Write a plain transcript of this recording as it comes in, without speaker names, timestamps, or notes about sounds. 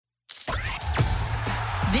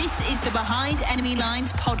This is the Behind Enemy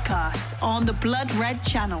Lines podcast on the Blood Red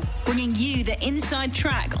channel, bringing you the inside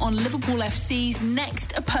track on Liverpool FC's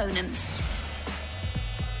next opponents.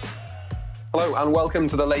 Hello and welcome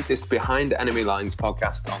to the latest Behind Enemy Lines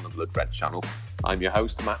podcast on the Blood Red channel. I'm your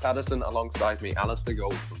host, Matt Addison, alongside me, Alistair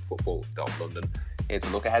Gold from Football.London, here to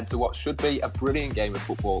look ahead to what should be a brilliant game of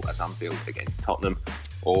football at Anfield against Tottenham,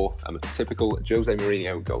 or a typical Jose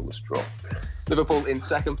Mourinho goalless draw. Liverpool in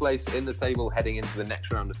second place in the table heading into the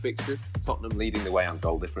next round of fixtures, Tottenham leading the way on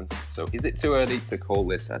goal difference. So is it too early to call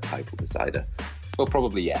this a title decider? Well,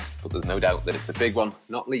 probably yes, but there's no doubt that it's a big one,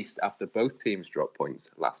 not least after both teams dropped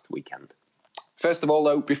points last weekend. First of all,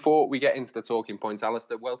 though, before we get into the talking points,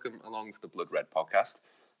 Alistair, welcome along to the Blood Red podcast.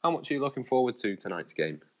 How much are you looking forward to tonight's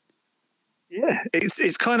game? Yeah,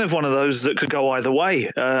 it's kind of one of those that could go either way.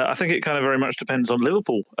 I think it kind of very much depends on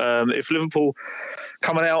Liverpool. If Liverpool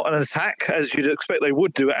coming out and attack, as you'd expect they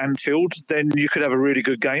would do at Anfield, then you could have a really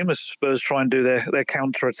good game as Spurs try and do their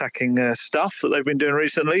counter-attacking stuff that they've been doing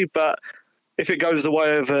recently. But if it goes the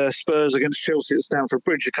way of Spurs against Chelsea at Stamford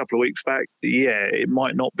Bridge a couple of weeks back, yeah, it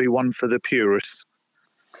might not be one for the purists.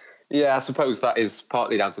 Yeah, I suppose that is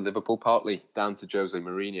partly down to Liverpool, partly down to Jose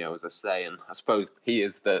Mourinho, as I say. And I suppose he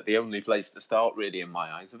is the only place to start, really, in my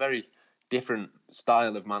eyes. A very different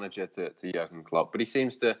style of manager to Jurgen Klopp. But he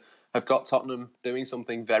seems to have got Tottenham doing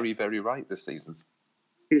something very, very right this season.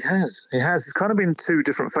 He has. It's kind of been two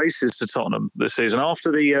different faces to Tottenham this season.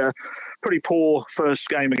 After the pretty poor first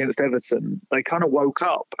game against Everton, they kind of woke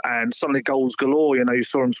up and suddenly goals galore. You know, you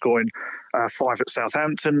saw them scoring 5 at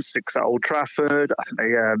Southampton, 6 at Old Trafford. I think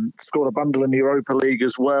they scored a bundle in the Europa League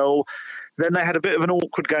as well. Then they had a bit of an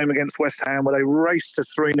awkward game against West Ham where they raced to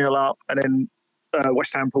 3-0 up and then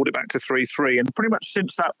West Ham pulled it back to 3-3. And pretty much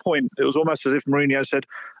since that point, it was almost as if Mourinho said,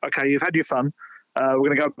 OK, you've had your fun. We're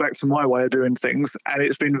going to go back to my way of doing things. And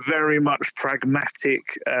it's been very much pragmatic,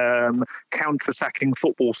 counter-attacking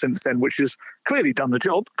football since then, which has clearly done the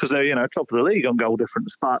job because they're, top of the league on goal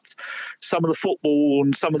difference. But some of the football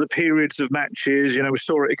and some of the periods of matches, we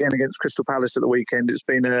saw it again against Crystal Palace at the weekend. It's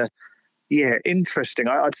been, interesting.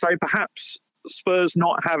 I'd say perhaps Spurs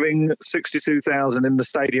not having 62,000 in the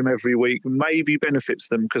stadium every week maybe benefits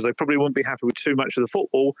them because they probably wouldn't be happy with too much of the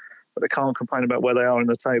football, but they can't complain about where they are in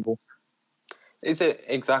the table. Is it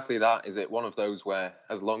exactly that? Is it one of those where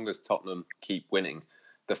as long as Tottenham keep winning,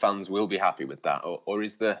 the fans will be happy with that? Or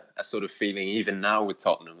is there a sort of feeling even now with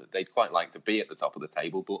Tottenham that they'd quite like to be at the top of the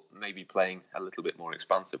table, but maybe playing a little bit more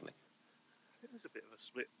expansively? I think there's a bit of a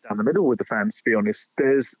split down the middle with the fans, to be honest.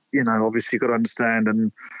 There's, obviously you've got to understand,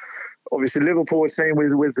 and obviously Liverpool are seen with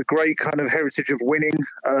the great kind of heritage of winning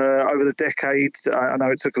over the decades. I know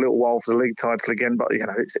it took a little while for the league title again, but,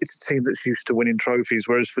 it's a team that's used to winning trophies,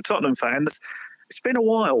 whereas for Tottenham fans, it's been a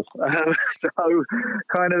while. So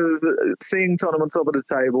kind of seeing Tottenham on top of the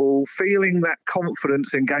table, feeling that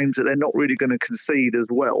confidence in games that they're not really going to concede as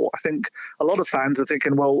well. I think a lot of fans are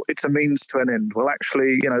thinking, well, it's a means to an end. Well,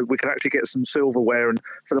 actually, we can actually get some silverware and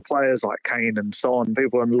for the players like Kane and Son,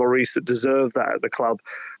 people and Lloris that deserve that at the club.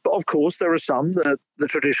 But of course, there are some, the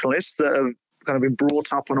traditionalists that have kind of been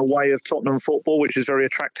brought up on a way of Tottenham football, which is very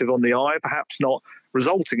attractive on the eye, perhaps not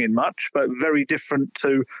resulting in much, but very different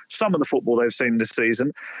to some of the football they've seen this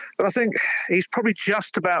season. But I think he's probably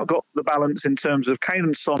just about got the balance in terms of Kane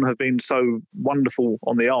and Son have been so wonderful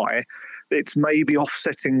on the eye. It's maybe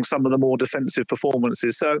offsetting some of the more defensive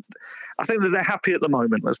performances. So I think that they're happy at the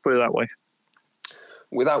moment, let's put it that way.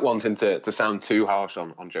 Without wanting to sound too harsh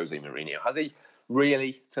on Jose Mourinho, has he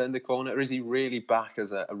really turned the corner? Or is he really back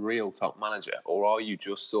as a real top manager? Or are you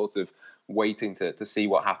just sort of waiting to see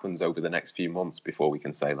what happens over the next few months before we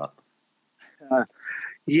can say that?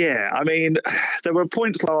 There were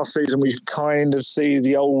points last season we could kind of see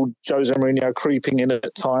the old Jose Mourinho creeping in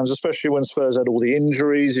at times, especially when Spurs had all the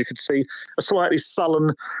injuries. You could see a slightly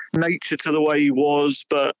sullen nature to the way he was,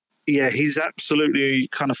 but yeah, he's absolutely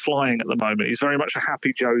kind of flying at the moment. He's very much a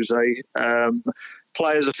happy Jose.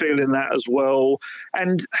 Players are feeling that as well.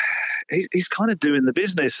 And he's kind of doing the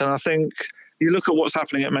business. And I think you look at what's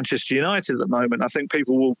happening at Manchester United at the moment, I think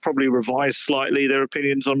people will probably revise slightly their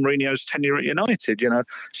opinions on Mourinho's tenure at United,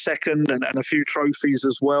 second and a few trophies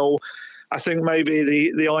as well. I think maybe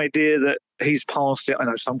the idea that he's past it, I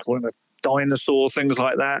know some call him a dinosaur, things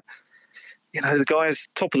like that. The guy's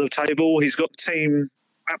top of the table. He's got the team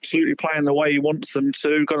absolutely playing the way he wants them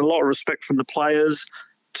to, got a lot of respect from the players.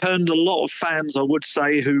 Turned a lot of fans, I would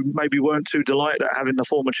say, who maybe weren't too delighted at having the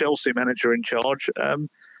former Chelsea manager in charge. I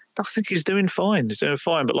think he's doing fine.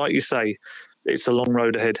 But like you say, it's a long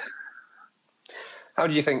road ahead. How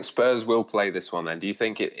do you think Spurs will play this one then? Do you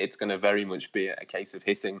think it's going to very much be a case of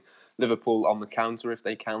hitting Liverpool on the counter if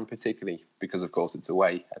they can, particularly because, of course, it's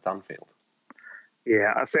away at Anfield?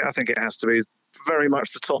 Yeah, I think it has to be very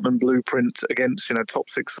much the Tottenham blueprint against, top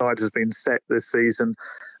six sides has been set this season.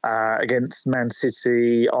 Against Man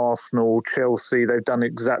City, Arsenal, Chelsea, they've done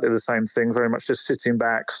exactly the same thing, very much just sitting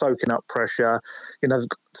back, soaking up pressure.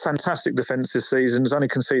 Fantastic defensive seasons, only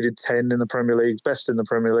conceded 10 in the Premier League, best in the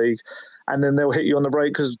Premier League. And then they'll hit you on the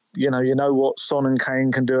break because, you know what Son and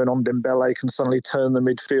Kane can do, and on Dembele can suddenly turn the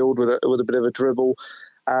midfield with a bit of a dribble.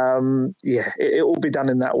 It will be done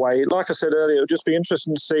in that way. Like I said earlier, it'll just be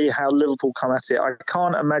interesting to see how Liverpool come at it. I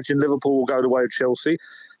can't imagine Liverpool will go the way of Chelsea.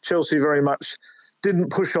 Chelsea very much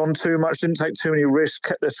didn't push on too much, didn't take too many risks,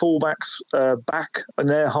 kept their fullbacks back in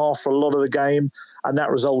their half for a lot of the game, and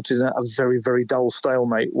that resulted in a very, very dull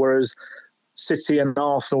stalemate. Whereas City and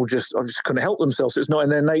Arsenal just couldn't help themselves. It's not in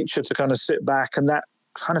their nature to kind of sit back, and that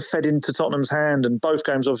kind of fed into Tottenham's hand, and both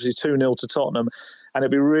games obviously 2-0 to Tottenham. And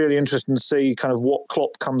it'd be really interesting to see kind of what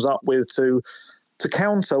Klopp comes up with to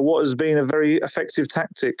counter what has been a very effective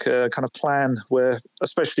tactic kind of plan, where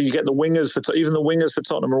especially you get the wingers even the wingers for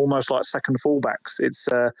Tottenham are almost like second fullbacks. It's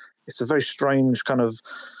a very strange kind of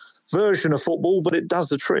version of football, but it does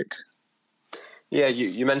the trick. Yeah,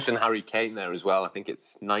 you mentioned Harry Kane there as well. I think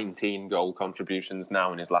it's 19 goal contributions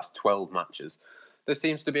now in his last 12 matches. There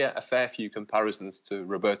seems to be a fair few comparisons to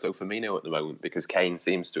Roberto Firmino at the moment, because Kane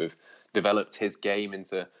seems to have developed his game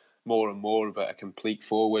into more and more of a complete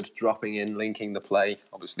forward, dropping in, linking the play.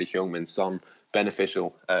 Obviously, Heung-min Son,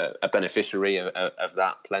 a beneficiary of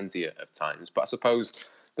that plenty of times. But I suppose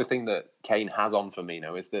the thing that Kane has on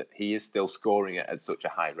Firmino is that he is still scoring at such a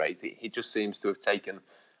high rate. He just seems to have taken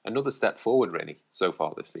another step forward, really, so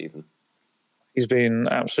far this season. He's been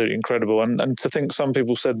absolutely incredible. And to think some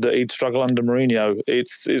people said that he'd struggle under Mourinho,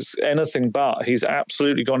 it's anything but. He's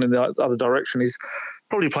absolutely gone in the other direction. He's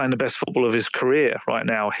probably playing the best football of his career right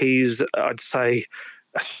now. He's, I'd say,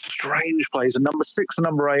 a strange player. He's a number 6, a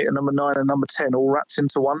number 8, a number 9, and number 10 all wrapped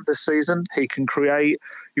into one this season. He can create.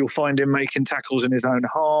 You'll find him making tackles in his own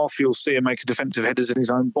half. You'll see him making defensive headers in his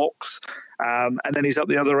own box. And then he's up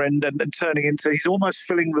the other end and turning into, he's almost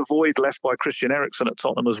filling the void left by Christian Eriksen at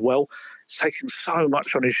Tottenham as well. He's taking so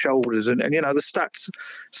much on his shoulders. And the stats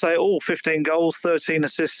say it all: 15 goals, 13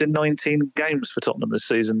 assists in 19 games for Tottenham this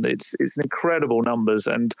season. It's incredible numbers.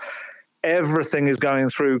 And everything is going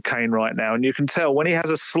through Kane right now, and you can tell when he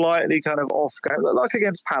has a slightly kind of off game, like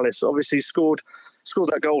against Palace. Obviously, he scored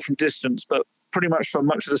that goal from distance, but pretty much for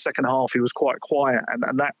much of the second half, he was quite quiet,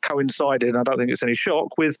 and that coincided, and I don't think it's any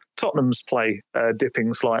shock, with Tottenham's play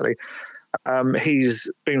dipping slightly. He's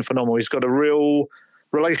been phenomenal. He's got a real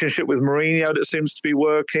relationship with Mourinho that seems to be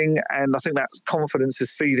working, and I think that confidence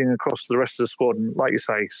is feeding across the rest of the squad. And like you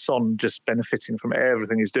say, Son just benefiting from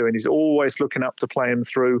everything he's doing. He's always looking up to play him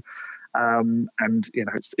through. And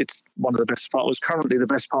it's one of the best part. It was currently the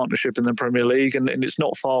best partnership in the Premier League, and it's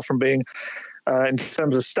not far from being, in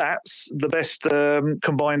terms of stats, the best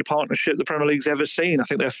combined partnership the Premier League's ever seen. I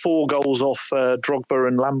think they're 4 goals off Drogba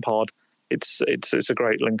and Lampard. It's a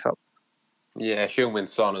great link up. Yeah, Heung-min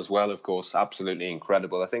Son as well, of course, absolutely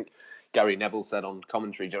incredible. I think Gary Neville said on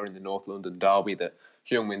commentary during the North London derby that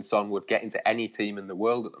Heung-min Son would get into any team in the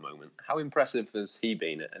world at the moment. How impressive has he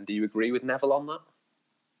been? And do you agree with Neville on that?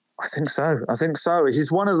 I think so.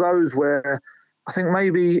 He's one of those where I think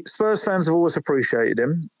maybe Spurs fans have always appreciated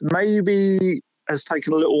him. Maybe has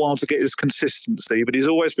taken a little while to get his consistency, but he's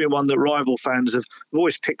always been one that rival fans have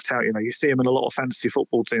always picked out. You see him in a lot of fantasy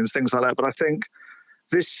football teams, things like that. But I think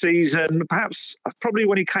this season, probably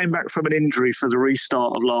when he came back from an injury for the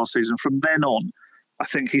restart of last season, from then on, I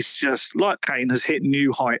think he's just, like Kane, has hit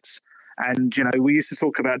new heights. And, we used to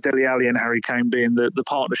talk about Dele Alli and Harry Kane being the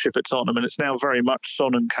partnership at Tottenham, and it's now very much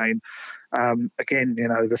Son and Kane. Again,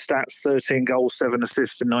 the stats: 13 goals, 7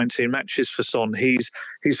 assists in 19 matches for Son. He's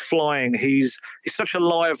flying. He's such a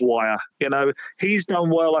live wire. He's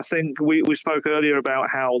done well. I think we spoke earlier about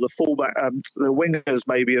how the fullback, the wingers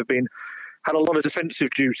maybe had a lot of defensive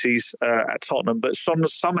duties at Tottenham, but Son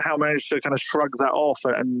somehow managed to kind of shrug that off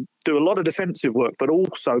and do a lot of defensive work, but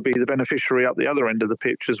also be the beneficiary up the other end of the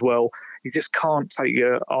pitch as well. You just can't take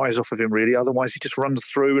your eyes off of him, really. Otherwise, he just runs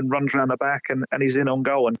through and runs around the back and he's in on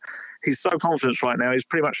goal. And he's so confident right now. He's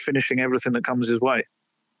pretty much finishing everything that comes his way.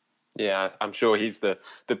 Yeah, I'm sure he's the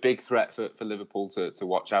big threat for Liverpool to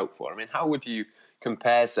watch out for. I mean, how would you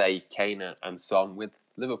compare, say, Kane and Son with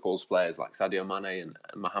Liverpool's players like Sadio Mane and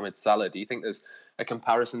Mohamed Salah? Do you think there's a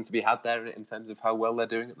comparison to be had there in terms of how well they're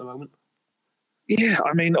doing at the moment? Yeah,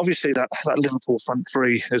 I mean, obviously that Liverpool front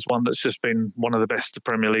three is one that's just been one of the best the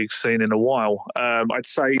Premier League's seen in a while. I'd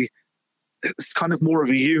say it's kind of more of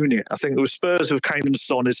a unit. I think the Spurs with Kane and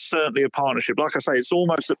Son is certainly a partnership. Like I say, it's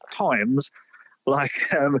almost at times like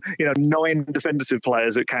 9 defensive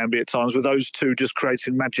players it can be at times, with those two just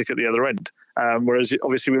creating magic at the other end. Whereas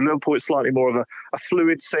obviously with Liverpool, it's slightly more of a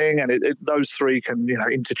fluid thing, and those three can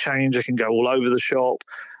interchange. They can go all over the shop.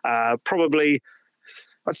 Probably,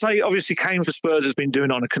 I'd say obviously Kane for Spurs has been doing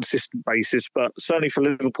it on a consistent basis, but certainly for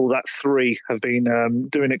Liverpool, that three have been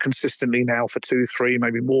doing it consistently now for 2, 3,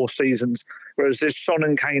 maybe more seasons. Whereas this Son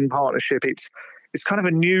and Kane partnership, it's kind of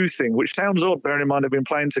a new thing, which sounds odd, bearing in mind they've been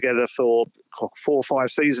playing together for 4 or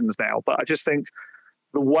 5 seasons now. But I just think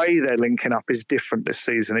the way they're linking up is different this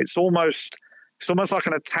season. It's almost like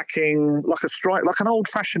an attacking, like a strike, like an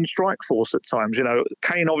old-fashioned strike force at times.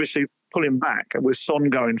 Kane obviously pulling back, and with Son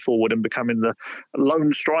going forward and becoming the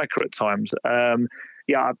lone striker at times.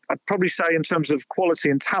 I'd probably say in terms of quality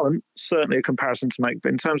and talent, certainly a comparison to make.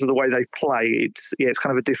 But in terms of the way they play, it's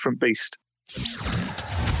kind of a different beast.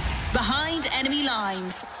 Behind Enemy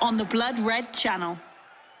Lines on the Blood Red Channel.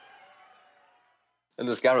 And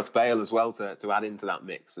there's Gareth Bale as well to add into that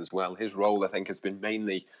mix as well. His role, I think, has been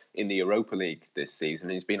mainly in the Europa League this season.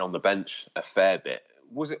 He's been on the bench a fair bit.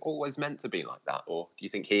 Was it always meant to be like that? Or do you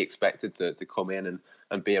think he expected to come in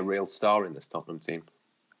and be a real star in this Tottenham team?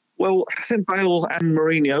 Well, I think Bale and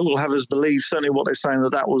Mourinho will have us believe certainly what they're saying,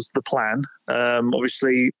 that was the plan.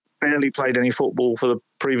 Obviously, barely played any football for the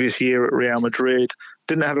previous year at Real Madrid.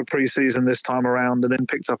 Didn't have a pre-season this time around, and then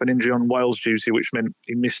picked up an injury on Wales duty, which meant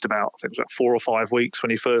he missed about 4 or 5 weeks when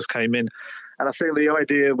he first came in. And I think the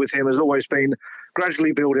idea with him has always been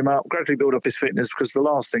gradually build him up, gradually build up his fitness, because the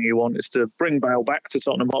last thing you want is to bring Bale back to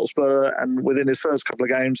Tottenham Hotspur and within his first couple of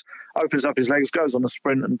games opens up his legs, goes on a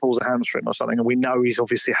sprint and pulls a hamstring or something. And we know he's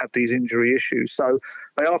obviously had these injury issues. So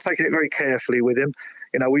they are taking it very carefully with him.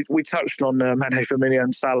 We touched on Mane, Firmino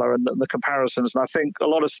and Salah and the comparisons. And I think a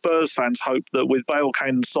lot of Spurs fans hoped that with Bale, Kane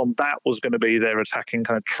and Son, that was going to be their attacking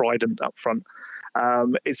kind of trident up front.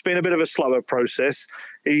 It's been a bit of a slower process.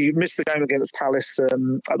 He missed the game against Palace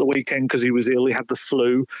at the weekend because he was ill. He had the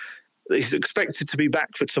flu. He's expected to be back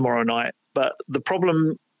for tomorrow night. But the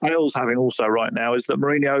problem Bale's having also right now is that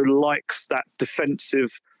Mourinho likes that defensive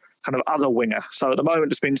kind of other winger. So at the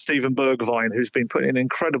moment, it's been Steven Bergwijn, who's been putting in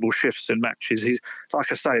incredible shifts in matches. He's,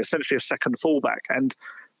 like I say, essentially a second fullback. And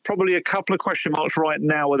probably a couple of question marks right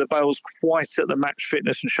now whether Bale's quite at the match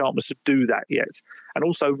fitness and sharpness to do that yet. And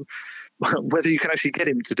also whether you can actually get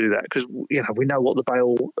him to do that, because we know what the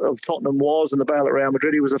Bale of Tottenham was, and the Bale at Real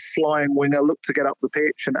Madrid, he was a flying winger, looked to get up the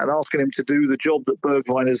pitch, and asking him to do the job that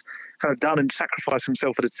Bergwijn has kind of done and sacrificed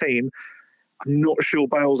himself for the team. I'm not sure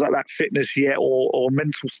Bale's at that fitness yet or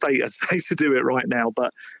mental state, I'd say, to do it right now.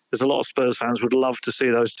 But there's a lot of Spurs fans would love to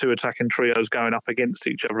see those two attacking trios going up against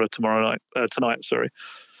each other tonight.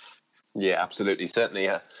 Yeah, absolutely. Certainly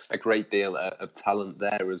a great deal of talent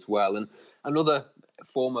there as well. And another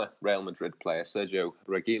former Real Madrid player, Sergio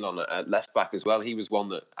Reguilon, at left back as well. He was one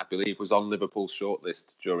that I believe was on Liverpool's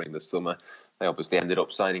shortlist during the summer. They obviously ended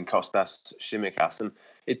up signing Kostas Tsimikas, and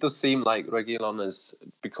it does seem like Reguilon has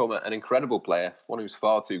become an incredible player, one who's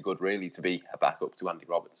far too good really to be a backup to Andy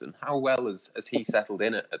Robertson. How well has he settled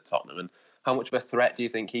in at Tottenham, and how much of a threat do you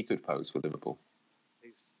think he could pose for Liverpool?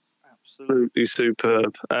 Absolutely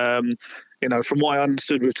superb. From what I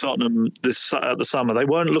understood with Tottenham at the summer, they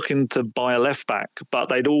weren't looking to buy a left back, but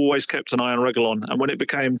they'd always kept an eye on Reguilon. And when it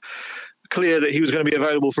became clear that he was going to be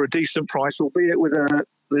available for a decent price, albeit with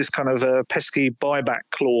this kind of pesky buyback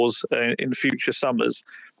clause in future summers,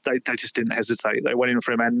 they just didn't hesitate. They went in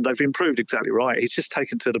for him, and they've been proved exactly right. He's just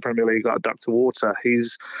taken to the Premier League like a duck to water.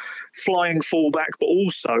 He's flying fullback, but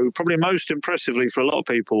also, probably most impressively for a lot of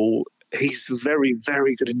people, he's very,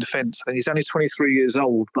 very good in defence. He's only 23 years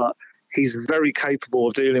old, but he's very capable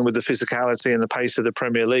of dealing with the physicality and the pace of the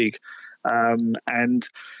Premier League.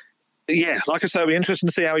 Like I say, it'll be interesting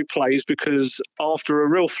to see how he plays, because after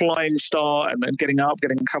a real flying start and getting a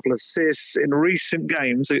couple of assists in recent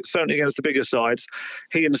games, certainly against the bigger sides,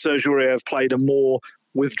 he and Sergio Aurier have played a more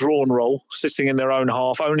withdrawn role, sitting in their own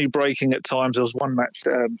half, only breaking at times. There was one match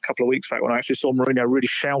a couple of weeks back when I actually saw Mourinho really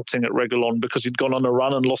shouting at Reguilon because he'd gone on a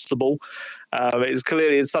run and lost the ball.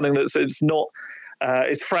 It's something that's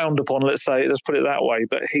it's frowned upon, let's put it that way,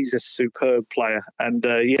 but he's a superb player. And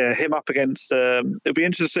him up against, it'll be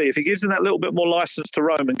interesting to see if he gives him that little bit more license to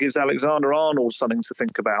roam and gives Alexander-Arnold something to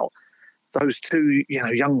think about. Those two,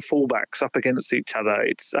 young fullbacks up against each other,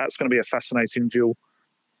 that's going to be a fascinating duel.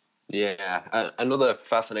 Yeah, another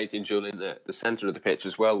fascinating duel in the centre of the pitch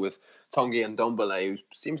as well, with Tanguy Ndombele, who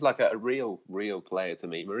seems like a real player to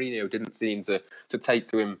me. Mourinho didn't seem to take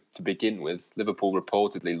to him to begin with. Liverpool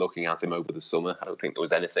reportedly looking at him over the summer. I don't think there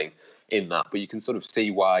was anything in that, but you can sort of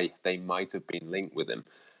see why they might have been linked with him.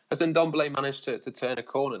 Has Ndombele managed to turn a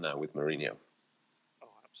corner now with Mourinho? Oh,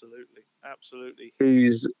 absolutely.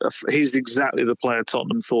 He's exactly the player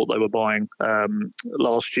Tottenham thought they were buying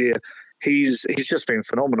last year. He's just been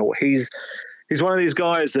phenomenal. He's one of these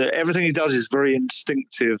guys that everything he does is very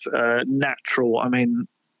instinctive, natural. I mean,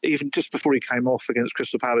 even just before he came off against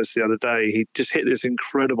Crystal Palace the other day, he just hit this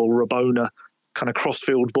incredible Rabona kind of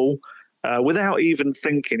crossfield ball without even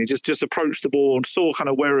thinking. He just approached the ball and saw kind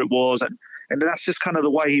of where it was, and that's just kind of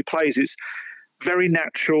the way he plays. It's very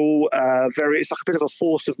natural, it's like a bit of a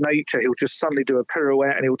force of nature. He'll just suddenly do a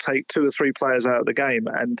pirouette and he'll take 2 or 3 players out of the game.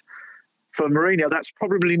 And for Mourinho, that's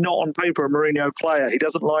probably not on paper a Mourinho player. He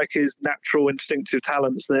doesn't like his natural instinctive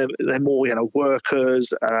talents. They're more,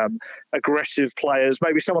 workers, aggressive players.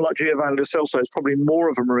 Maybe someone like Giovanni Lo Celso is probably more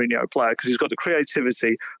of a Mourinho player because he's got the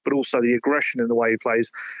creativity, but also the aggression in the way he plays.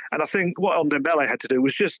 And I think what Ndombele had to do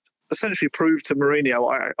was just essentially prove to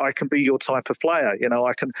Mourinho, I can be your type of player.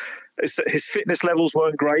 His fitness levels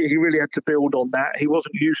weren't great. He really had to build on that. He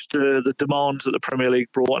wasn't used to the demands that the Premier League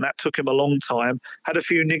brought, and that took him a long time. Had a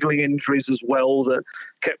few niggling injuries as well that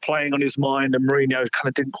kept playing on his mind, and Mourinho kind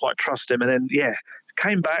of didn't quite trust him. And then,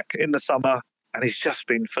 came back in the summer, and he's just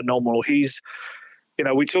been phenomenal. He's,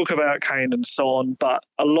 we talk about Kane and Son, but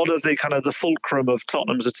a lot of the kind of the fulcrum of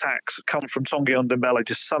Tottenham's attacks come from Tanguy Ndombele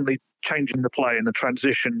just suddenly changing the play and the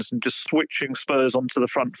transitions and just switching Spurs onto the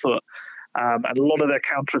front foot. And a lot of their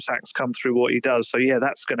counter-attacks come through what he does. So,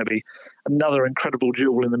 that's going to be another incredible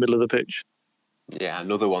jewel in the middle of the pitch. Yeah,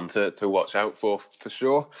 another one to watch out for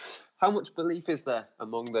sure. How much belief is there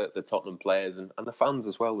among the Tottenham players and the fans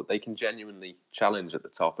as well that they can genuinely challenge at the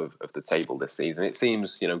top of the table this season? It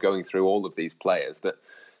seems, going through all of these players, that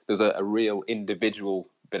there's a real individual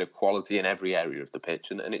bit of quality in every area of the pitch,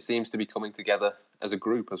 and it seems to be coming together as a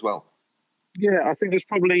group as well. Yeah, I think there's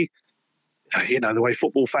probably, the way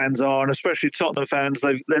football fans are, and especially Tottenham fans,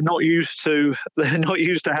 they're not used to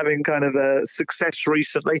having kind of a success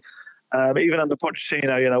recently. Even under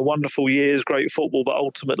Pochettino, wonderful years, great football, but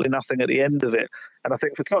ultimately nothing at the end of it. And I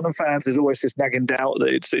think for Tottenham fans, there's always this nagging doubt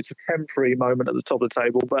that it's a temporary moment at the top of the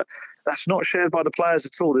table, but that's not shared by the players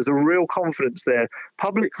at all. There's a real confidence there.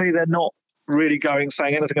 Publicly, they're not really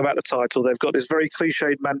saying anything about the title. They've got this very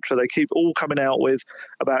cliched mantra they keep all coming out with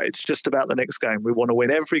about it's just about the next game. We want to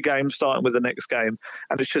win every game starting with the next game.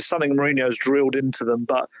 And it's just something Mourinho's drilled into them.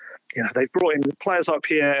 But, they've brought in players like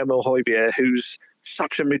Pierre-Emile Højbjerg, who's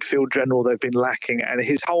such a midfield general they've been lacking, and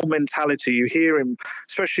his whole mentality, you hear him,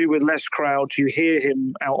 especially with less crowds, you hear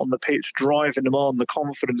him out on the pitch driving them on, the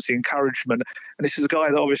confidence, the encouragement. And this is a guy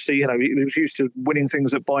that obviously, he was used to winning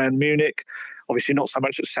things at Bayern Munich, obviously not so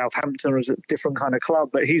much at Southampton as a different kind of club,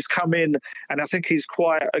 but he's come in and I think he's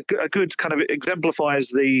quite a good kind of exemplifies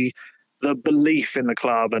the belief in the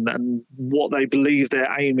club and what they believe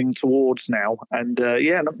they're aiming towards now. And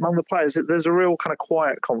among the players, there's a real kind of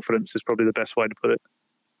quiet confidence is probably the best way to put it.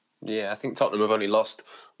 Yeah, I think Tottenham have only lost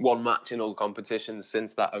one match in all competitions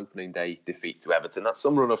since that opening day defeat to Everton. That's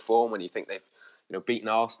some run of form when you think they've beaten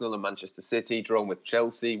Arsenal and Manchester City, drawn with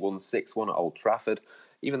Chelsea, won 6-1 at Old Trafford.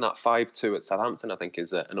 Even that 5-2 at Southampton, I think,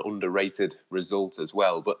 is an underrated result as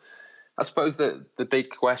well. But I suppose the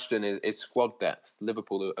big question is squad depth.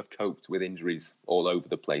 Liverpool have coped with injuries all over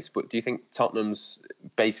the place, but do you think Tottenham's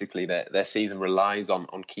basically their season relies on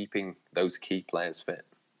keeping those key players fit?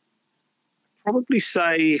 Probably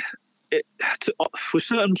say with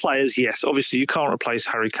certain players, yes. Obviously, you can't replace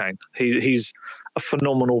Harry Kane. He's a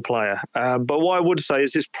phenomenal player. But what I would say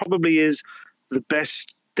is this probably is the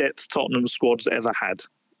best depth Tottenham squad's ever had.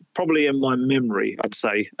 Probably in my memory, I'd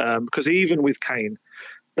say, because even with Kane,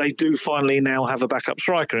 they do finally now have a backup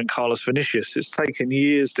striker in Carlos Vinicius. It's taken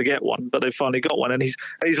years to get one, but they've finally got one, and he's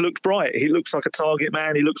looked bright. He looks like a target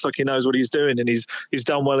man. He looks like he knows what he's doing, and he's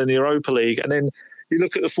done well in the Europa League. And then you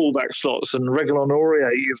look at the fullback slots, and Reguilon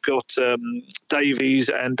Aurier, you've got Davies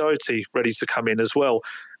and Doherty ready to come in as well.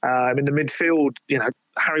 In the midfield,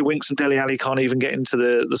 Harry Winks and Dele Alli can't even get into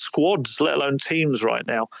the squads, let alone teams right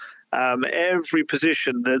now. Every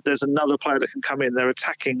position, there's another player that can come in. They're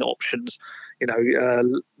attacking options.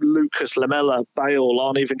 Lucas, Lamela, Bale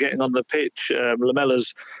aren't even getting on the pitch.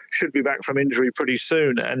 Lamella's should be back from injury pretty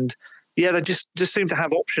soon. And they just seem to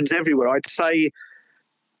have options everywhere. I'd say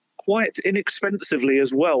quite inexpensively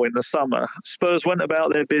as well in the summer. Spurs went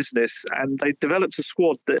about their business and they developed a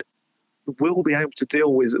squad that will be able to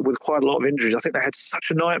deal with quite a lot of injuries. I think they had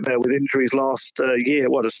such a nightmare with injuries last year,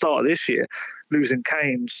 the start of this year, losing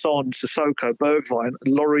Kane, Son, Sissoko, Bergwijn,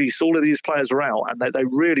 Lloris, all of these players are out, and they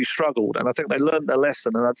really struggled. And I think they learned their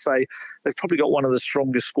lesson, and I'd say they've probably got one of the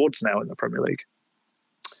strongest squads now in the Premier League.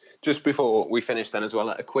 Just before we finish then as well,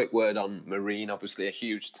 a quick word on Marine. Obviously a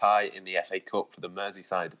huge tie in the FA Cup for the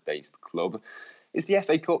Merseyside-based club. Is the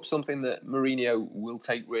FA Cup something that Mourinho will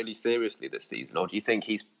take really seriously this season, or do you think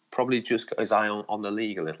he's probably just got his eye on the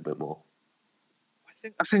league a little bit more?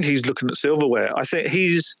 I think he's looking at silverware. I think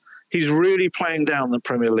he's really playing down the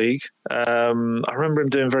Premier League. I remember him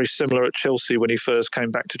doing very similar at Chelsea when he first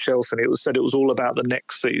came back to Chelsea. And it was said it was all about the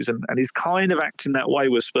next season, and he's kind of acting that way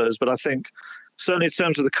with Spurs. But I think certainly in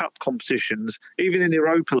terms of the cup competitions, even in the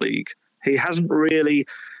Europa League, he hasn't really.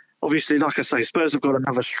 Obviously, like I say, Spurs have got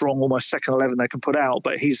another strong, almost second 11 they can put out,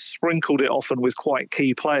 but he's sprinkled it often with quite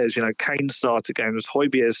key players. You know, Kane started games,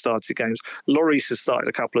 Højbjerg started games, Lloris has started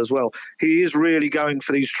a couple as well. He is really going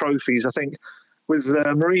for these trophies. I think with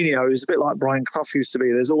Mourinho, he's a bit like Brian Clough used to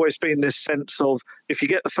be. There's always been this sense of if you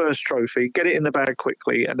get the first trophy, get it in the bag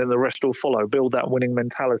quickly, and then the rest will follow. Build that winning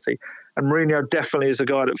mentality. And Mourinho definitely is a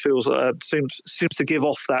guy that feels seems to give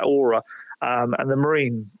off that aura. And the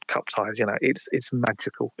Marine Cup tie, you know, it's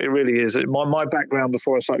magical. It really is. My background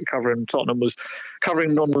before I started covering Tottenham was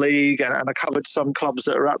covering non-league, and I covered some clubs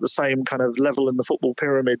that are at the same kind of level in the football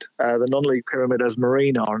pyramid, the non-league pyramid, as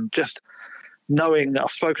Marine are. And just knowing, I've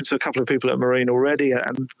spoken to a couple of people at Marine already,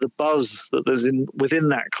 and the buzz that there's within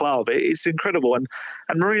that club, it's incredible. And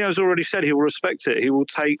Mourinho's already said he will respect it. He will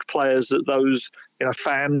take players that those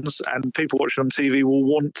fans and people watching on TV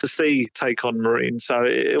will want to see take on Marine. So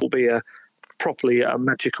it will be properly a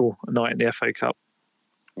magical night in the FA Cup.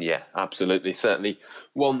 Yeah, absolutely. Certainly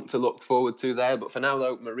one to look forward to there. But for now,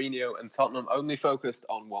 though, Mourinho and Tottenham only focused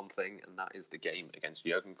on one thing, and that is the game against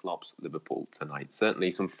Jurgen Klopp's Liverpool tonight.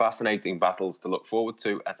 Certainly some fascinating battles to look forward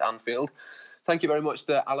to at Anfield. Thank you very much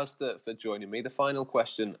to Alistair for joining me. The final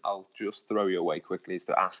question I'll just throw you away quickly is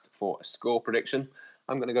to ask for a score prediction.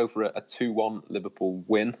 I'm going to go for a 2-1 Liverpool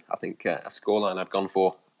win. I think a scoreline I've gone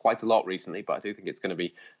for quite a lot recently, but I do think it's going to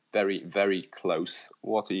be very, very close.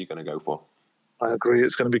 What are you going to go for? I agree,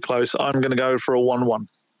 it's going to be close. I'm going to go for a 1-1.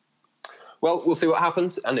 Well, we'll see what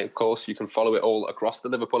happens. And of course, you can follow it all across the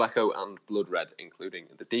Liverpool Echo and Blood Red, including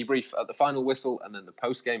the debrief at the final whistle and then the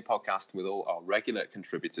post-game podcast with all our regular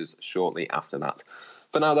contributors shortly after that.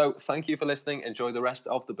 For now, though, thank you for listening. Enjoy the rest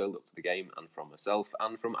of the build-up to the game. And from myself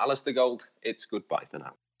and from Alistair Gold, it's goodbye for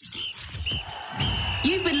now.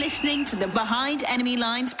 You've been listening to the Behind Enemy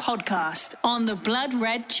Lines podcast on the Blood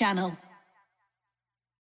Red channel.